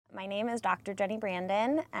My name is Dr. Jenny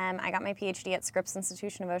Brandon. I got my PhD at Scripps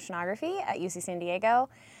Institution of Oceanography at UC San Diego,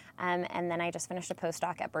 and then I just finished a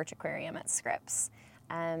postdoc at Birch Aquarium at Scripps.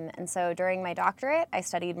 And so during my doctorate, I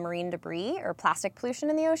studied marine debris or plastic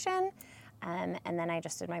pollution in the ocean, and then I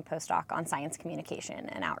just did my postdoc on science communication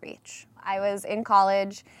and outreach. I was in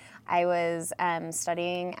college. I was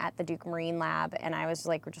studying at the Duke Marine Lab, and I was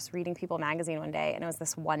just reading People magazine one day, and it was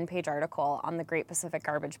this one-page article on the Great Pacific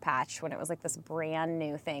Garbage Patch when it was like this brand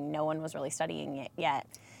new thing. No one was really studying it yet,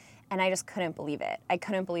 and I just couldn't believe it. I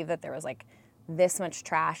couldn't believe that there was like this much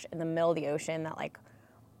trash in the middle of the ocean, that like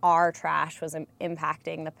our trash was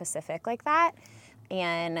impacting the Pacific like that.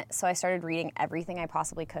 And so I started reading everything I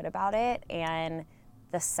possibly could about it, and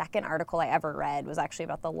the second article I ever read was actually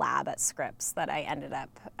about the lab at Scripps that I ended up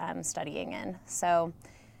studying in. So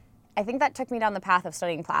I think that took me down the path of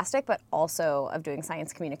studying plastic, but also of doing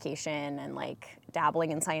science communication and like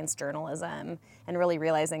dabbling in science journalism, and really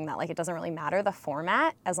realizing that like it doesn't really matter the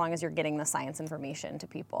format as long as you're getting the science information to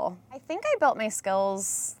people. I think I built my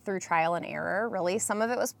skills through trial and error, really. Some of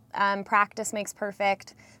it was practice makes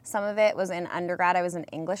perfect. Some of it was in undergrad. I was an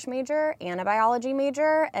English major and a biology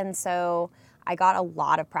major, and so I got a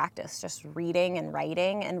lot of practice just reading and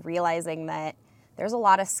writing and realizing that there's a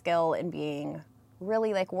lot of skill in being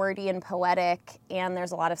really like wordy and poetic, and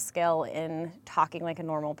there's a lot of skill in talking like a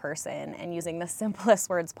normal person and using the simplest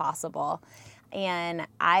words possible. And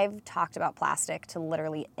I've talked about plastic to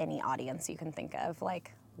literally any audience you can think of,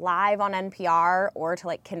 like live on NPR or to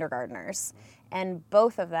like kindergartners. And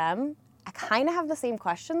both of them, I kind of have the same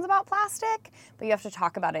questions about plastic, but you have to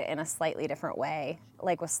talk about it in a slightly different way,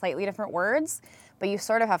 like with slightly different words, but you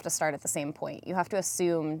sort of have to start at the same point. You have to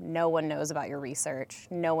assume no one knows about your research,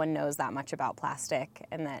 no one knows that much about plastic,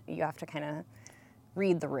 and that you have to kind of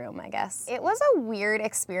read the room, I guess. It was a weird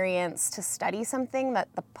experience to study something that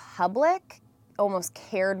the public almost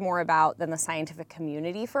cared more about than the scientific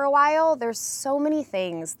community for a while. There's so many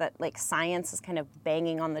things that like science is kind of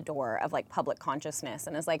banging on the door of like public consciousness,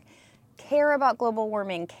 and is like, care about global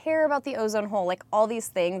warming, care about the ozone hole, like all these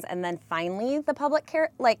things, and then finally the public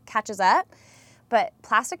catches up. But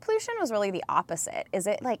plastic pollution was really the opposite. Is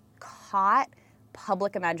it like caught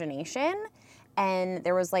public imagination, and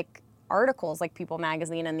there was like articles like People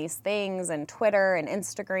magazine and these things and Twitter and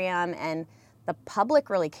Instagram, and the public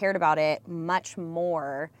really cared about it much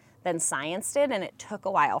more than science did, and it took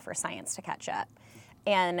a while for science to catch up.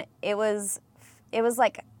 And it was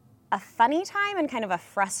like a funny time and kind of a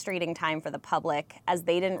frustrating time for the public, as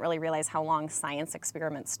they didn't really realize how long science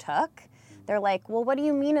experiments took. They're like, well, what do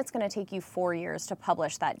you mean it's going to take you 4 years to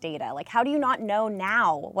publish that data? Like, how do you not know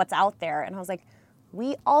now what's out there? And I was like,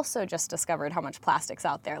 we also just discovered how much plastic's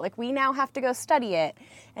out there. Like, we now have to go study it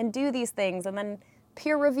and do these things and then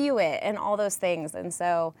peer review it and all those things. And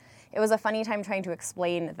so it was a funny time trying to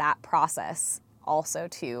explain that process also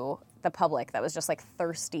to the public that was just like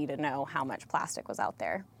thirsty to know how much plastic was out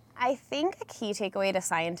there. I think a key takeaway to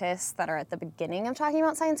scientists that are at the beginning of talking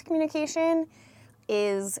about science communication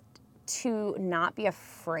is to not be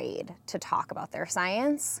afraid to talk about their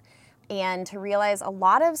science, and to realize a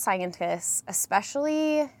lot of scientists,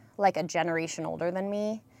 especially like a generation older than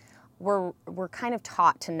me, were kind of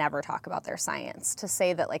taught to never talk about their science, to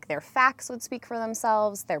say that like their facts would speak for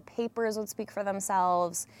themselves, their papers would speak for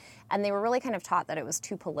themselves, and they were really kind of taught that it was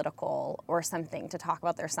too political or something to talk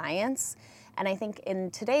about their science. And I think in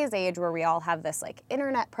today's age, where we all have this like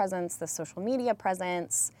internet presence, this social media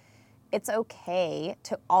presence, it's okay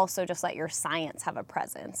to also just let your science have a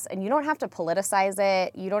presence. And you don't have to politicize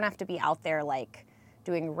it. You don't have to be out there like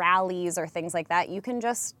doing rallies or things like that. You can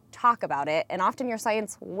just talk about it, and often your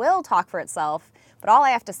science will talk for itself, but all I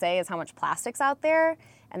have to say is how much plastic's out there,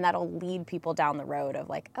 and that'll lead people down the road of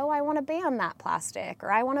like, oh, I want to ban that plastic,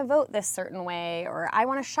 or I want to vote this certain way, or I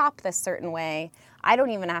want to shop this certain way. I don't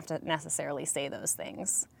even have to necessarily say those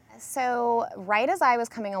things. So right as I was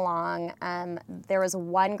coming along, there was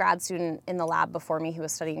one grad student in the lab before me who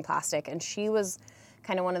was studying plastic, and she was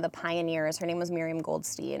kind of one of the pioneers. Her name was Miriam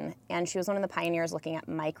Goldstein, and she was one of the pioneers looking at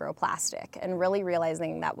microplastic and really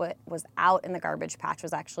realizing that what was out in the garbage patch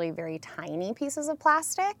was actually very tiny pieces of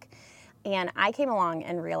plastic. And I came along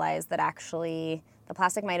and realized that actually the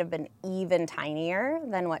plastic might have been even tinier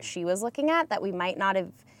than what she was looking at, that we might not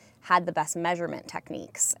have had the best measurement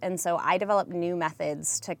techniques. And so I developed new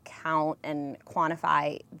methods to count and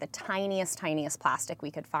quantify the tiniest plastic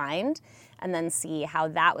we could find, and then see how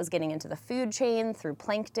that was getting into the food chain through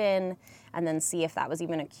plankton, and then see if that was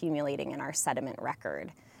even accumulating in our sediment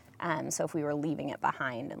record. So if we were leaving it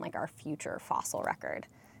behind in like our future fossil record.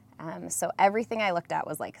 So everything I looked at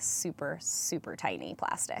was like super, super tiny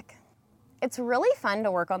plastic. It's really fun to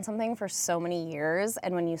work on something for so many years,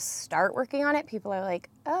 and when you start working on it, people are like,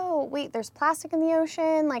 oh, wait, there's plastic in the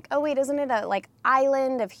ocean? Like, oh, wait, isn't it a, like,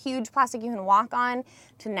 island of huge plastic you can walk on?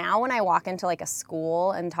 To now, when I walk into, like, a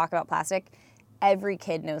school and talk about plastic, every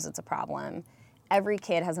kid knows it's a problem. Every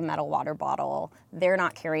kid has a metal water bottle. They're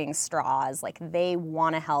not carrying straws. Like, they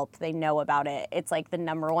want to help. They know about it. It's, like, the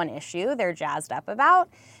number one issue they're jazzed up about,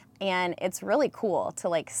 and it's really cool to,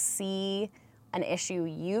 like, see an issue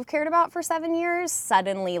you've cared about for 7 years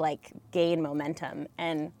suddenly like gain momentum,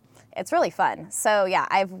 and it's really fun. So yeah,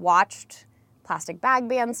 I've watched plastic bag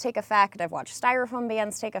bans take effect. I've watched styrofoam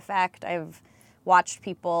bans take effect. I've watched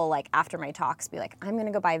people like after my talks be like, I'm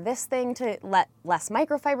gonna go buy this thing to let less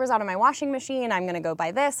microfibers out of my washing machine. I'm gonna go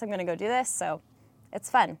buy this, I'm gonna go do this. So it's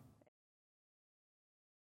fun.